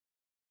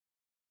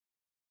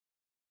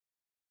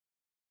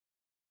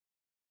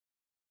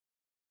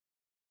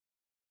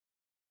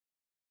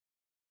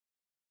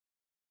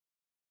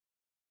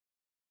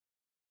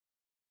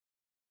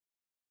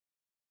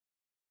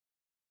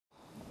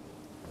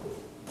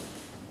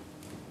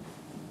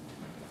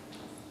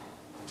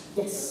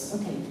Yes,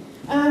 okay.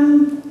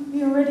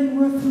 We already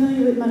were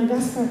familiar with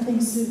Madagascar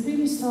thanks to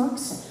previous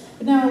talks,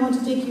 but now I want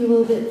to take you a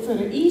little bit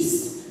further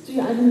east to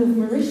the island of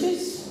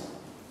Mauritius,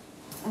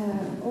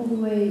 all the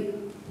way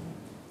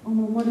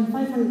almost more than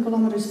 500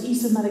 kilometers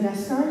east of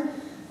Madagascar.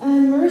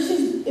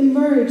 Mauritius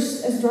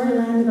emerged as dry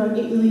land about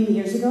 8 million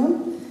years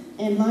ago,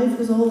 and life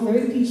was all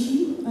very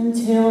peachy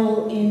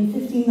until in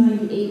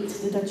 1598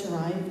 the Dutch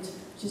arrived,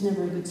 which is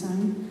never a good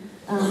sign.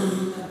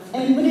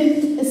 And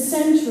within a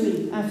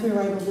century after the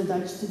arrival of the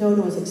Dutch, the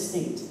dodo was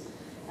extinct.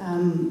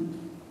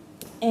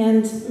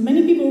 And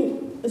many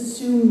people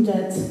assume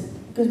that,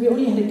 because we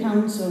only had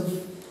accounts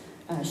of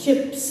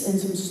ships and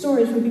some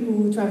stories from people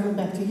who traveled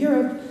back to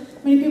Europe,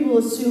 many people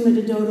assume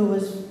that the dodo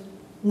was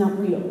not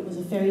real. It was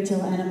a fairy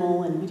tale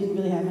animal, and we didn't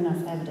really have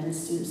enough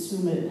evidence to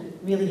assume it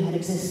really had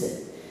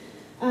existed.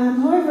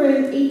 However,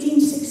 in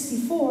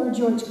 1864,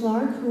 George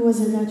Clark, who was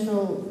a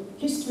natural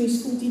history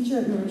school teacher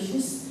at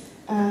Mauritius,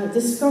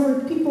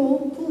 discovered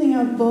people pulling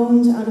out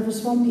bones out of a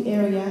swampy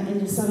area in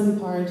the southeastern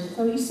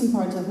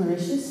part of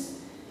Mauritius,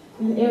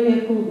 in an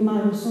area called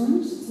Mare.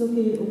 It's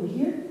located over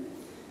here.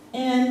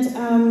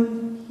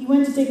 And he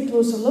went to take a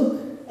closer look,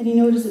 and he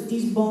noticed that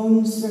these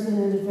bones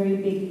represented a very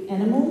big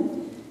animal.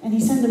 And he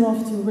sent them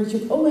off to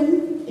Richard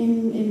Owen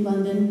in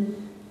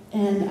London.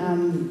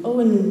 And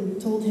Owen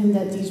told him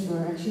that these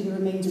were actually the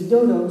remains of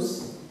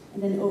dodos.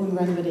 And then Owen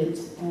ran with it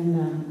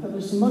and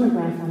published a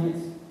monograph on it.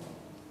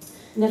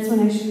 And that's when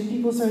actually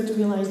people started to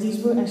realize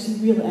these were actually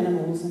real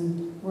animals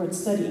and worth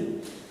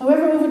studying.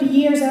 However, over the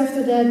years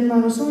after that,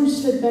 Mare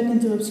slid back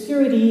into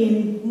obscurity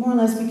and more or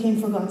less became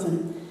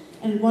forgotten.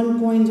 And at one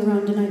point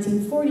around the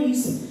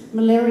 1940s,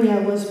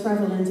 malaria was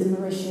prevalent in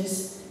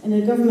Mauritius, and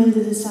the government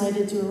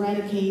decided to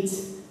eradicate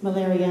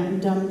malaria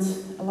and dumped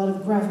a lot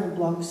of gravel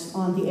blocks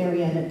on the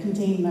area that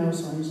contained Mare.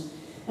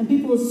 And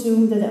people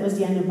assumed that that was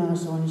the end of Mare.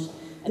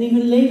 And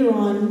even later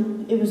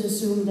on, it was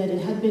assumed that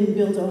it had been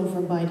built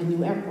over by the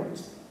new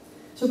airport.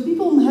 So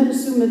people had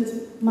assumed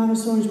that Mare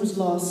was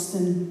lost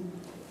and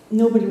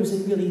nobody was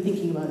really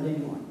thinking about it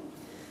anymore.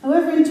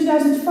 However, in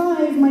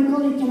 2005, my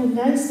colleague Kenneth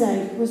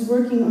Rijsdijk was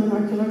working on an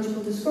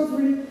archaeological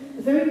discovery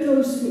very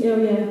close to the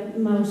area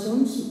Mare,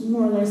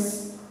 more or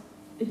less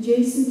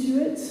adjacent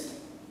to it,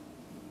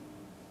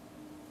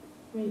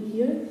 right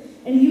here.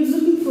 And he was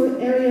looking for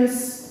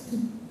areas to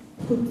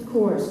put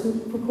cores,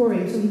 for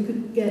coring, so he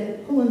could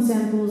get pollen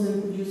samples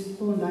and produce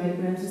pollen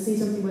diagrams and say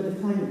something about the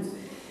climate.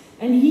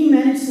 And he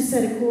managed to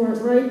set a core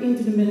right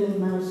into the middle of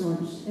Mare.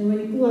 And when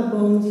he pulled out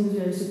bones, he was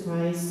very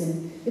surprised.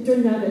 And it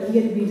turned out that he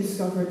had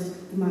rediscovered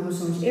the Mare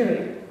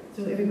area.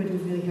 So everybody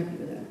was really happy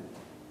with that.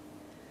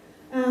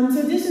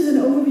 So this is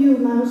an overview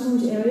of Mare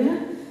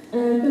area.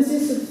 It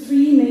consists of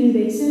 3 main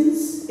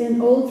basins. And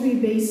all 3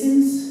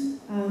 basins,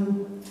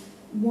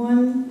 1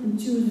 and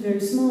 2 is a very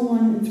small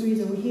one, and 3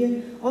 is over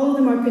here. All of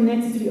them are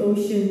connected to the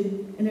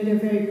ocean, and they're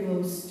very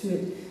close to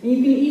it. And you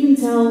can even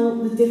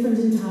tell the difference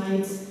in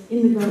tides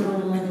in the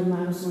groundwater level of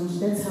Mare.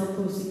 That's how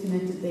closely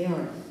connected they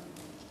are.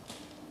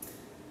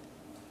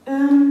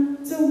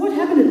 So what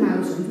happened at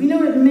Mare? We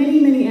know that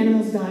many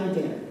animals died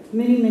there.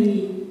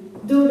 Many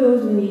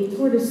dodos, many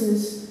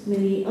tortoises,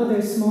 many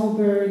other small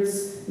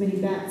birds, many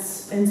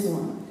bats, and so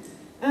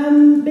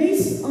on.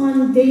 Based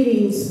on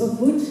datings of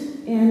wood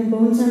and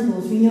bone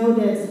samples, we know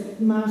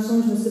that Mare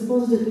was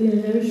deposited within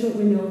a very short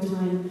window of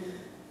time,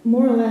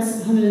 more or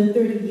less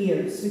 130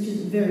 years, which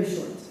is very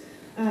short.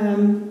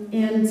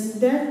 And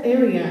that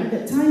area,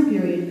 that time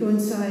period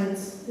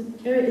coincides,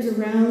 the area is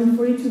around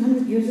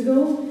 4,200 years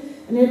ago,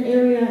 and that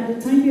area,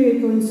 the time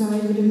period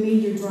coincides with a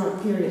major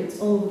drought period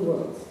all over the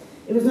world.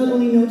 It was not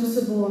only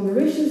noticeable on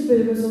Mauritius, but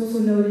it was also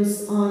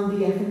noticed on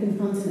the African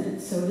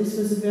continent. So this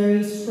was a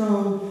very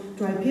strong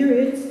dry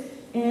period,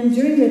 and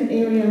during that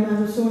area,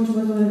 Mare was one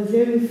of the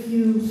very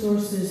few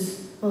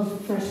sources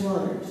of fresh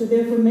water. So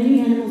therefore,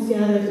 many animals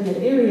gathered in that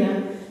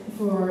area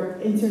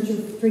in search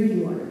of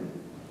drinking water.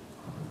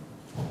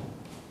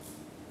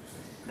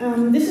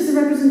 This is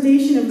a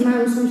representation of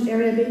Mare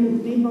area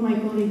made by my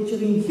colleague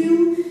Julian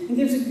Hume, and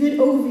gives a good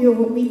overview of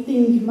what we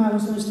think Mare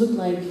looked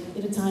like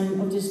at the time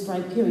of this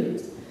dry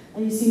period.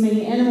 You see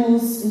many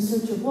animals in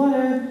search of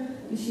water.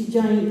 You see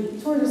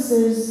giant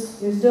tortoises,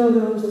 there's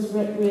dodos, there's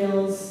red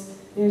rails,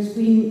 there's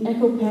green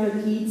echo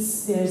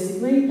parakeets, there's the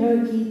gray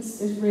parakeets,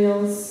 there's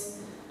rails,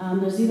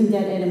 there's even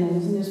dead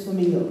animals, and there's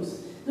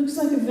flamingos. Looks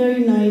like a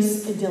very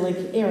nice,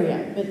 idyllic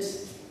area, but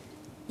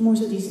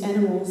most of these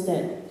animals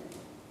that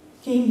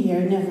came here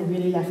never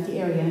really left the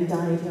area and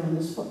died here on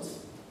the spot.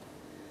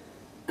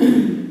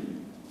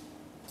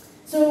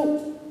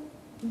 So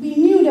we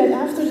knew that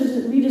after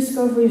the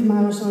rediscovery of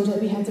Mare that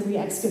we had to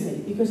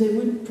re-excavate, because it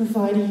would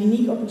provide a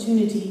unique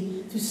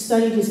opportunity to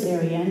study this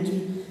area and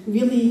to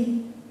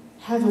really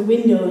have a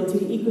window into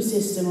the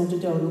ecosystem of the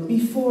dodo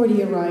before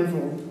the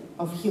arrival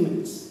of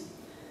humans.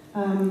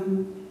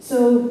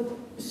 So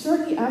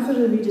shortly after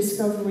the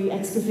rediscovery,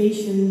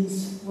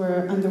 excavations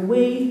were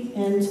underway,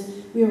 and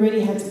we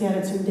already had to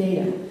gather some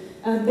data.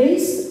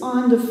 Based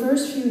on the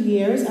first few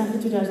years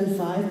after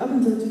 2005, up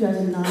until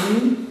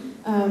 2009,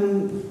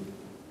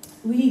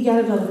 we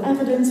gathered a lot of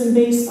evidence, and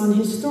based on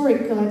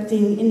historic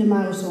collecting in the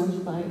Mare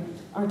by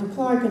Arthur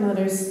Clarke and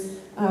others,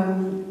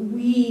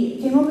 we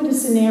came up with a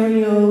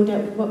scenario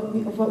of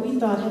what we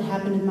thought had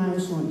happened in Mare.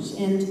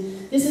 And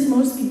this is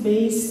mostly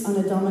based on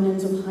the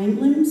dominance of hind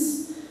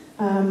limbs.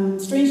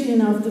 Strangely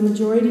enough, the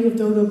majority of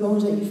dodo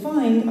bones that you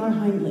find are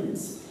hind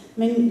limbs.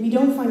 We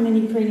don't find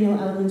many cranial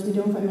elements, we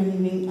don't find many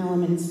wing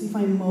elements. We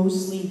find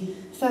mostly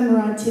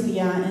femora,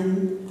 tibia,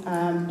 and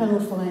pedal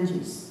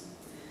phalanges.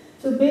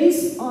 So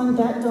based on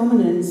that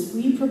dominance,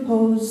 we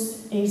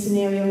proposed a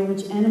scenario in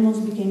which animals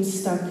became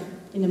stuck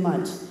in the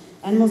mud.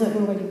 Animals that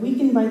were already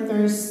weakened by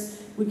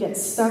thirst would get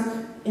stuck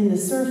in the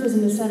surface,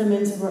 in the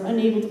sediments, and were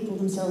unable to pull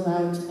themselves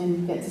out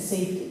and get to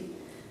safety.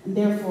 And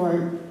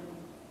therefore,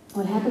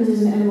 what happens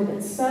is an animal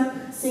gets stuck,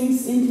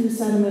 sinks into the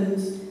sediment,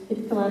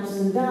 it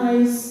collapses and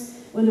dies.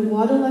 When the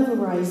water level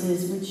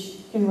rises,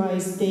 which can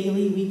rise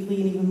daily,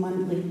 weekly, and even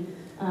monthly,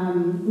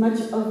 much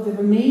of the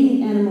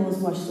remaining animal is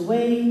washed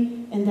away,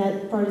 and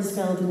that part of the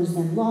skeleton is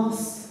then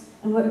lost,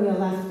 and what we are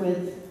left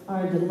with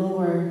are the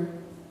lower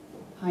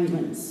hind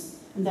limbs.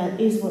 And that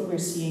is what we're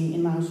seeing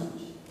in Mare.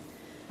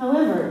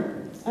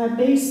 However,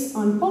 based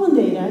on pollen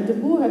data, de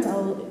Boer et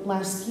al.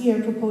 Last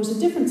year proposed a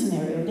different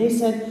scenario. They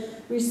said,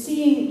 we're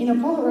seeing, in our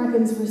pollen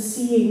records, we're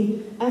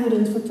seeing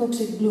evidence for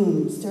toxic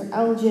blooms. They're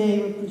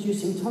algae, we're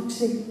producing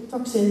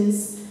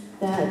toxins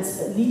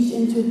that leach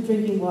into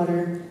drinking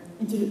water,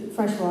 into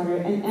fresh water,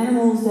 and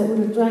animals that would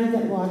have drank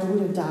that water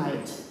would have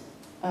died.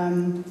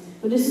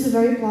 But this is a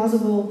very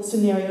plausible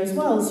scenario as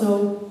well.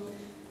 So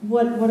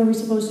what are we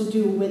supposed to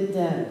do with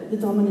the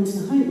dominance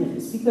in hind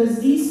limbs? Because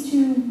these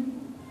two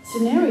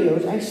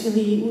scenarios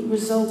actually would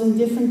result in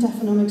different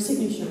taphonomic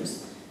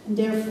signatures. And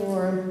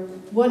therefore,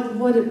 what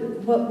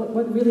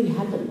really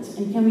happened?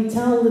 And can we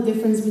tell the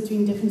difference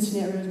between different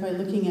scenarios by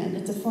looking at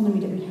the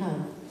taphonomy that we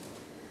have?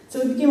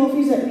 So it became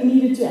obvious that we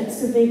needed to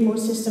excavate more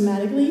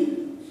systematically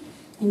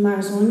in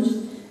Mare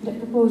that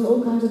proposed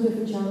all kinds of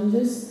different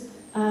challenges.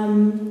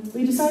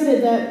 We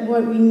decided that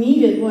what we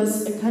needed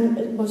was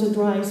a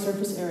dry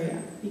surface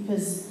area,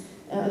 because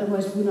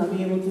otherwise we would not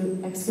be able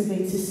to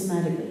excavate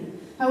systematically.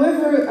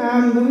 However,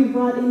 when we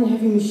brought in the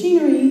heavy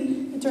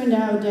machinery, it turned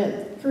out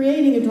that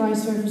creating a dry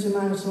surface in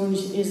Mare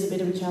is a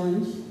bit of a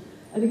challenge,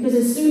 because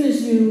as soon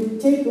as you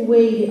take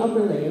away the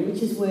upper layer,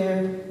 which is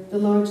where the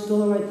large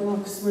dolerite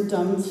blocks were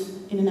dumped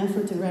in an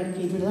effort to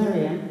eradicate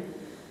malaria,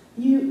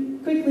 you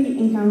quickly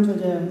encounter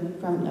the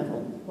ground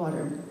level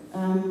water.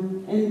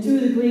 And to a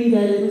degree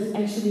that it was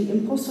actually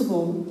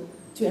impossible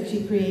to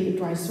actually create a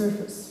dry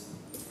surface.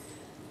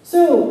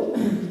 So,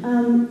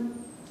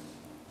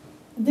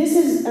 this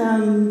is,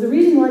 the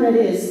reason why that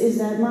is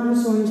that Mare,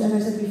 as I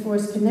said before,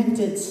 is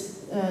connected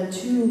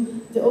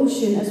to the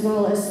ocean as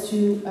well as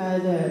to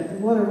the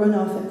water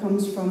runoff that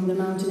comes from the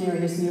mountain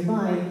areas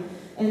nearby.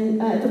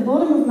 And at the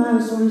bottom of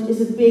Mare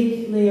is a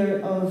big layer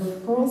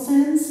of coral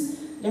sands.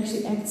 It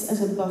actually acts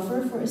as a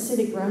buffer for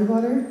acidic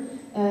groundwater.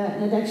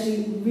 And it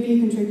actually really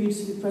contributes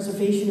to the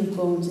preservation of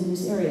bones in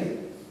this area.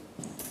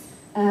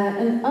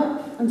 And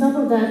up on top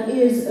of that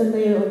is a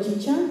layer of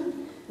chicha,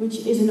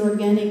 which is an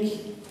organic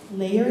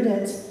layer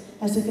that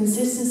has the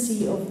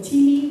consistency of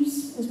tea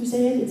leaves, as we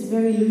say it. It's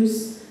very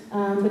loose,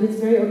 but it's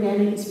very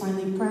organic, it's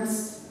finely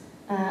pressed.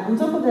 On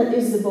top of that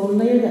is the bone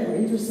layer that we're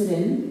interested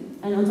in,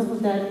 and on top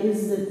of that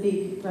is the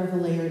big gravel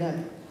layer that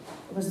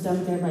was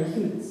dumped there by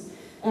humans.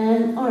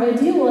 And our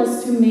idea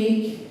was to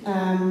make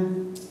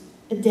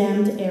a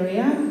dammed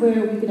area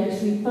where we could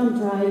actually pump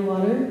dry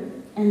water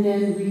and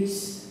then reach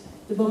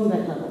the bone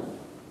bed level.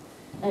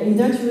 In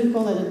Dutch we would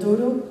call that a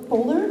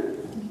dodo-polder,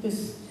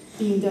 because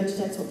being Dutch,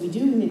 that's what we do.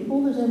 We make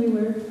polders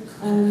everywhere.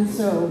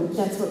 So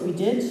that's what we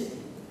did.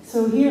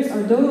 So here's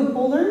our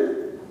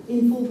dodo-polder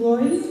in full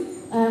glory.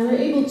 We're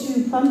able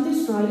to pump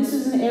this dry. This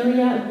is an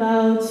area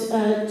about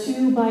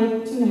 2 by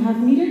 2.5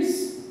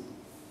 meters.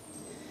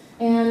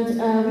 And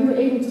we were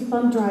able to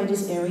pump dry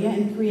this area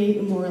and create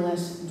a more or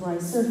less dry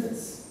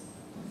surface.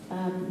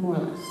 More or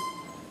less.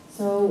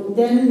 So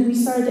then we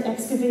started to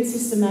excavate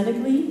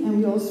systematically, and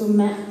we also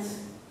mapped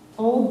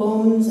all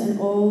bones and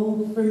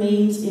all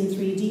remains in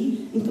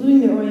 3D, including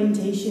their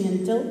orientation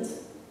and tilt.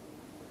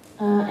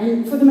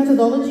 And for the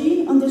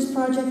methodology on this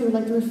project, I would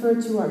like to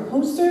refer to our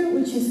poster,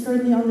 which is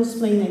currently on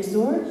display next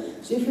door.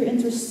 So if you're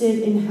interested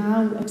in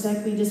how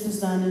exactly this was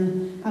done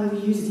and how we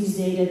use these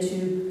data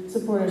to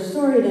support our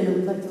story, then I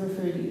would like to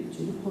refer you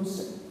to the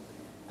poster.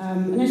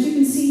 And as you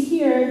can see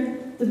here,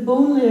 the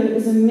bone layer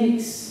is a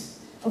mix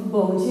of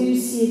bones. Here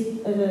you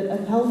see a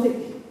pelvic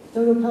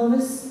dodo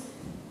pelvis,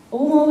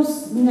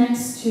 almost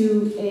next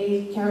to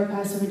a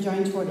carapace of a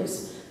giant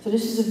tortoise. So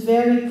this is a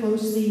very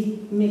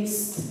closely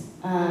mixed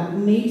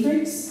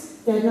matrix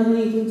that not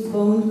only includes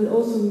bones, but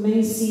also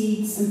many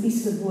seeds and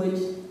pieces of wood.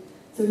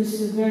 So this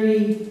is a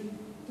very,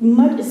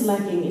 mud is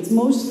lacking. It's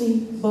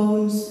mostly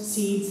bones,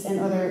 seeds, and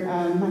other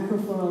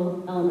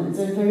macrofloral elements.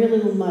 There's very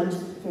little mud,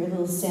 very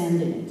little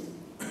sand in it.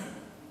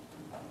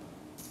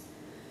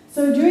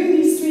 So during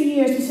these 3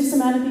 years, we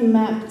systematically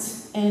mapped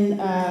and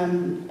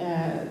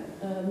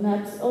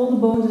mapped all the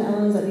bones and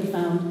elements that we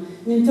found.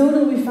 And in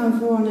total, we found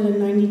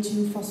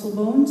 492 fossil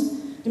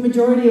bones, the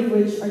majority of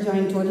which are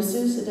giant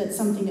tortoises. So that's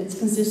something that's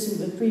consistent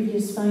with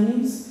previous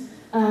findings.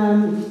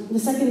 The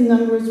second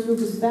numerous group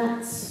is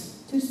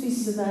bats, 2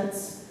 species of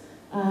bats.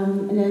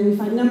 And then we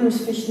find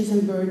numerous fishes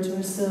and birds who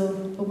are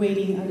still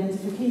awaiting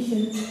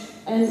identification.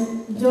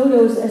 And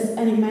dodos, as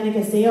enigmatic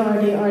as they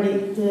are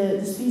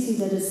the species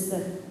that is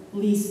the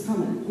least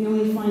common. We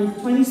only find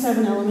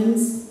 27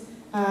 elements,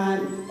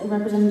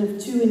 representative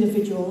of 2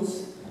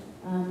 individuals,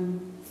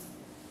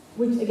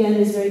 which again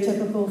is very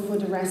typical for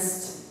the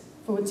rest,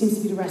 for what seems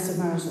to be the rest of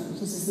Mauritius.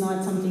 This is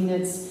not something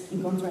that's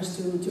in contrast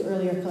to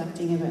earlier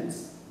collecting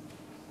events.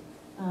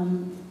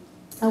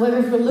 However,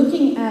 if we're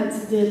looking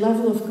at the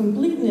level of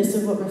completeness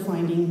of what we're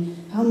finding,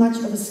 how much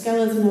of a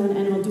skeleton of an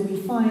animal do we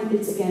find,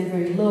 it's again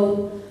very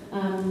low.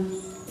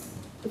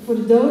 For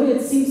the dodo,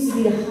 it seems to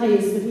be the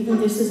highest, but even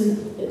this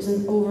is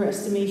an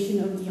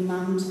overestimation of the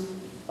amount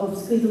of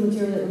skeletal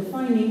material that we're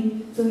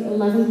finding. It's only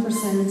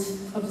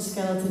 11% of the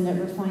skeleton that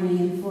we're finding,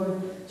 and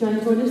for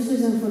giant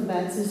tortoises and for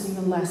bats, it's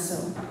even less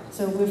so.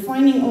 So we're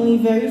finding only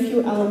very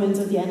few elements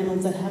of the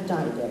animals that have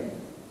died there,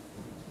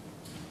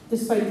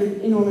 despite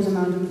the enormous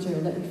amount of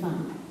material that we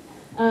found.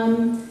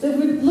 So if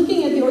we're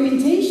looking at the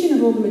orientation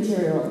of all the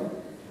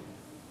material,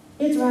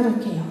 it's rather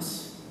chaos.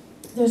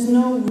 There's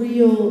no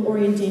real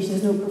orientation,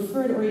 there's no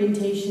preferred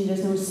orientation,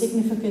 there's no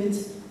significant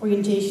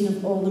orientation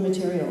of all the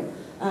material.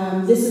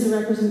 This is a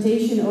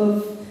representation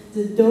of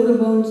the dodo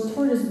bones,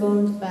 tortoise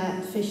bones,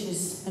 bat,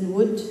 fishes, and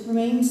wood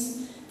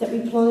remains that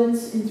we plotted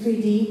in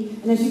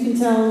 3D. And as you can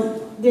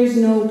tell, there's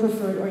no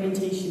preferred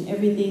orientation.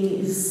 Everything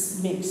is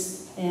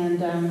mixed,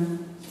 and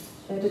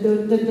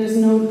there's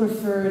no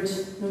preferred,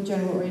 no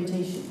general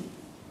orientation.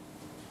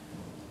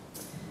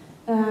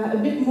 A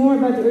bit more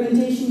about the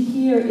orientation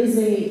here is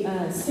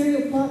a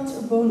stereo plot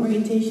of bone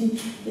orientation.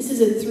 This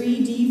is a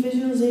 3D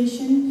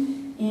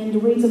visualization, and the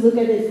way to look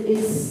at it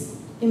is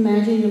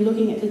imagine you're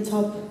looking at the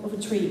top of a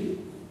tree,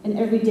 and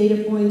every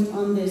data point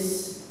on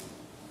this,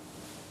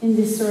 in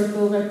this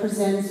circle,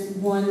 represents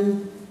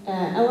one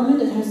element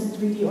that has a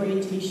 3D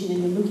orientation,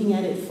 and you're looking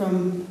at it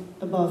from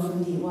above,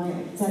 from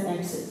the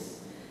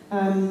z-axis.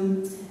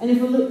 And if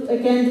we look,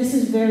 again, this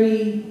is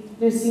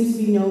there seems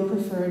to be no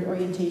preferred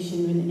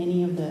orientation in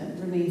any of the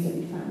remains that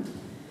we found.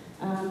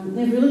 And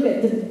if we look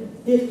at the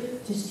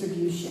dip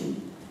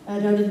distribution,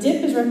 now the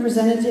dip is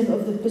representative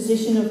of the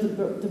position of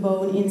the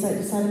bone inside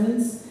the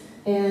sediments,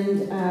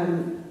 and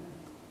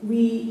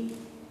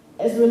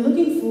as we're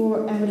looking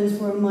for evidence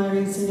for a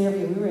miring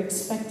scenario, we were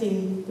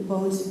expecting the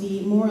bones to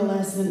be more or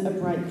less in an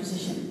upright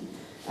position.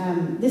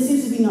 This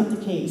seems to be not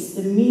the case.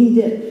 The mean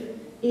dip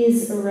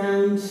is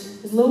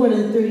lower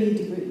than 30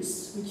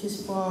 degrees, which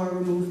is far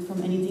removed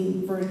from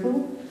anything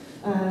vertical,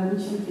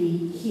 which would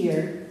be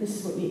here. This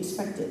is what we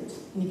expected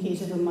in the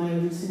case of a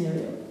miring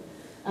scenario.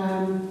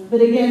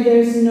 But again,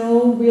 there's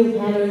no real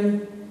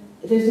pattern.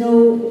 The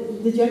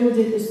general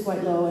dip is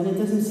quite low, and it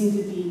doesn't seem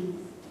to be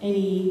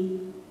any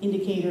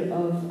indicator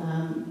of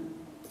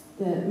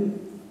the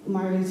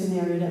miring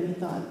scenario that we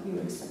thought we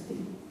were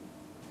expecting.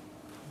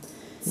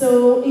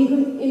 So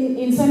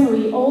in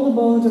summary, all the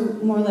bones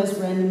are more or less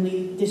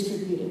randomly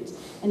distributed,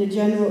 and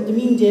the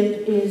mean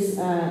dip is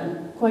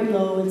quite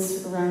low.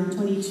 It's around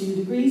 22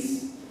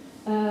 degrees.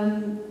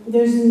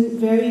 There's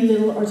very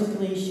little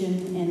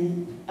articulation,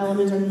 and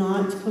elements are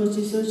not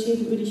closely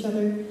associated with each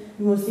other.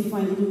 We mostly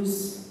find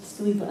loose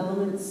skeletal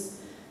elements,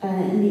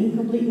 and the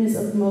incompleteness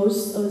of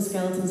most of the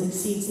skeletons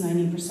exceeds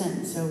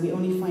 90%. So we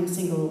only find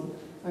single,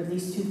 or at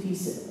least 2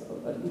 pieces,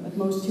 at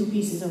most 2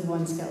 pieces of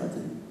one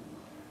skeleton.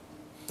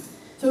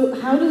 So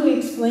how do we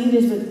explain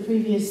this with the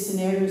previous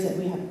scenarios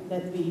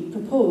that we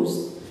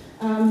proposed?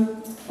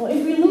 Well,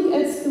 if we look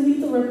at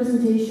skeletal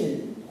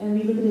representation, and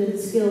we look at it at a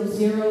scale of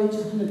 0 to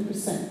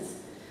 100%,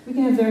 we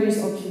can have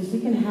various options.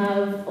 We can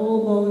have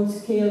all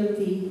bones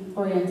chaotically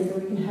oriented, or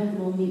we can have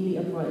them all neatly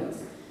upright.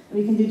 And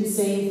we can do the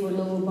same for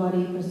lower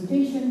body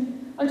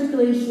presentation,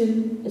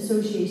 articulation,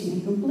 association,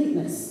 and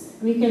completeness.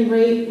 And we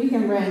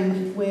can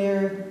rank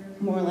where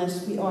more or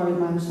less we are in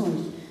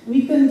Mauritius.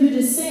 We can do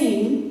the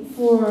same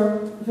for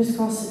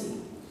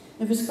viscosity.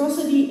 Now,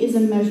 viscosity is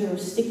a measure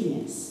of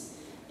stickiness,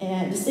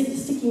 the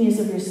stickiness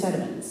of your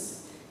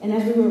sediments. And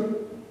as we were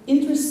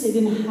interested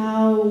in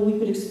how we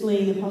could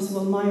explain a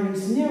possible miring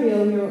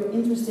scenario, we were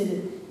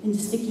interested in the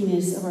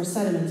stickiness of our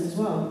sediments as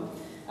well.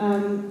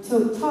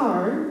 So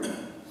tar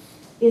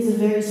is a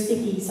very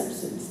sticky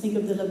substance. Think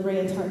of the La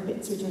Brea tar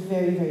pits, which are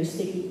very, very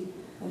sticky.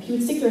 If you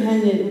would stick your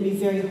hand in it, it would be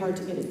very hard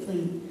to get it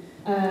clean.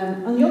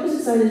 On the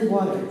opposite side is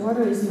water.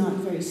 Water is not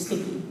very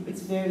sticky.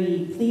 It's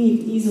very clean. You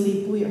can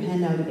easily pull your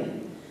hand out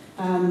again.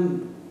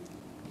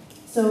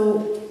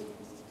 So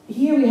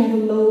here we have a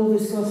low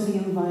viscosity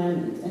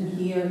environment, and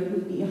here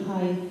would be a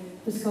high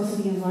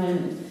viscosity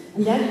environment.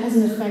 And that has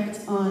an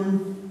effect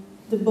on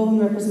the bone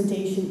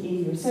representation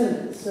in your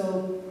sediment.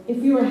 So if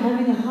we were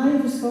having a high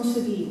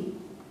viscosity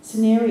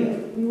scenario,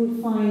 we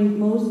would find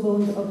most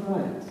bones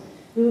upright.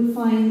 We would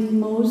find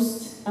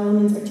most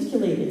elements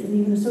articulated and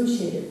even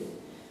associated.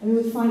 And we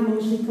would find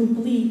mostly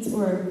complete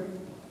or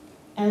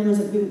elements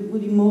that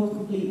would be more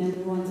complete than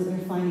the ones that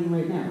we're finding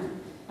right now.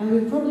 And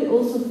we'll probably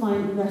also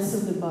find the rest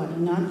of the body,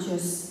 not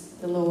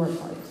just the lower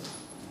part.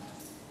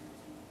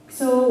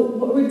 So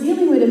what we're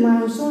dealing with in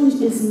Mare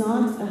is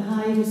not a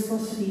high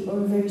viscosity or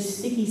a very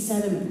sticky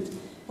sediment.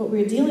 What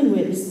we're dealing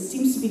with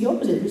seems to be the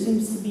opposite. It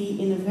seems to be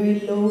in a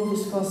very low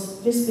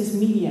viscous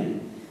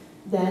medium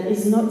that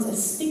is not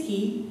as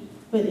sticky,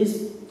 but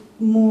is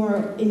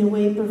more, in a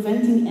way,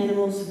 preventing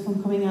animals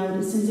from coming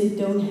out since they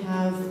don't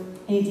have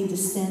anything to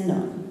stand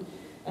on.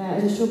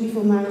 As I showed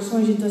before, Mare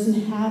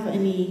doesn't have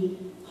any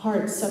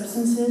hard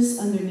substances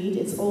underneath.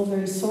 It's all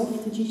very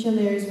soft. The chicha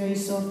layer is very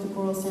soft, the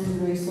coral sand is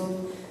very soft.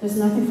 There's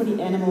nothing for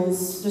the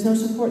animals, there's no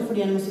support for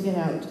the animals to get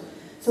out.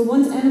 So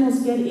once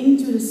animals get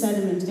into the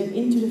sediment, get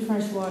into the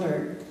fresh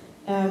water,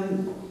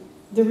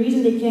 the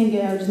reason they can't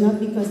get out is not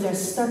because they're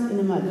stuck in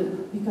the mud,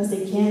 but because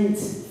they can't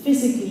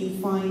physically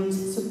find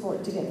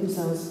support to get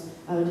themselves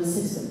out of the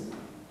system.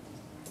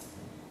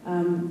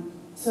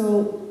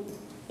 So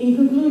in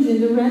conclusion,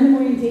 the random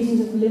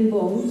orientations of limb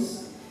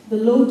bones, the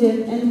low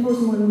depth and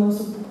postmortem loss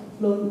of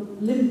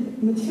limb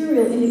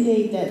material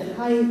indicate that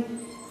high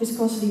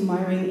viscosity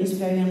miring is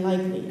very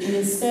unlikely. And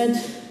instead,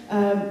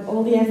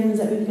 all the evidence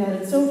that we've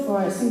gathered so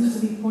far seems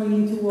to be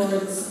pointing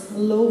towards a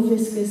low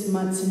viscous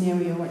mud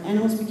scenario where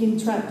animals became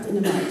trapped in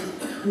the mud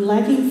and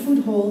lacking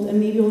foothold and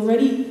maybe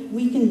already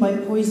weakened by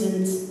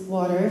poisoned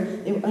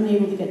water, they were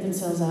unable to get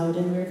themselves out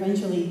and were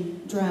eventually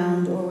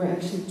drowned or were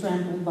actually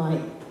trampled by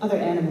other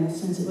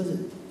animals, since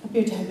it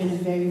appeared to have been a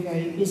very,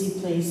 very busy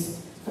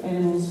place for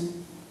animals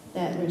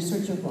that were in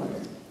search of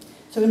water.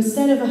 So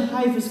instead of a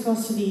high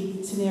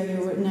viscosity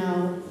scenario, we're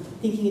now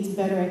thinking it's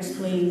better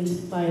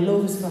explained by a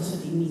low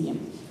viscosity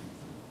medium.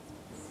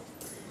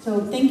 So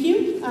thank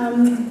you. We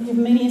have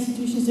many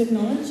institutions to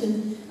acknowledge,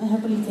 and I'll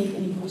happily take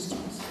any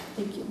questions.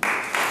 Thank you.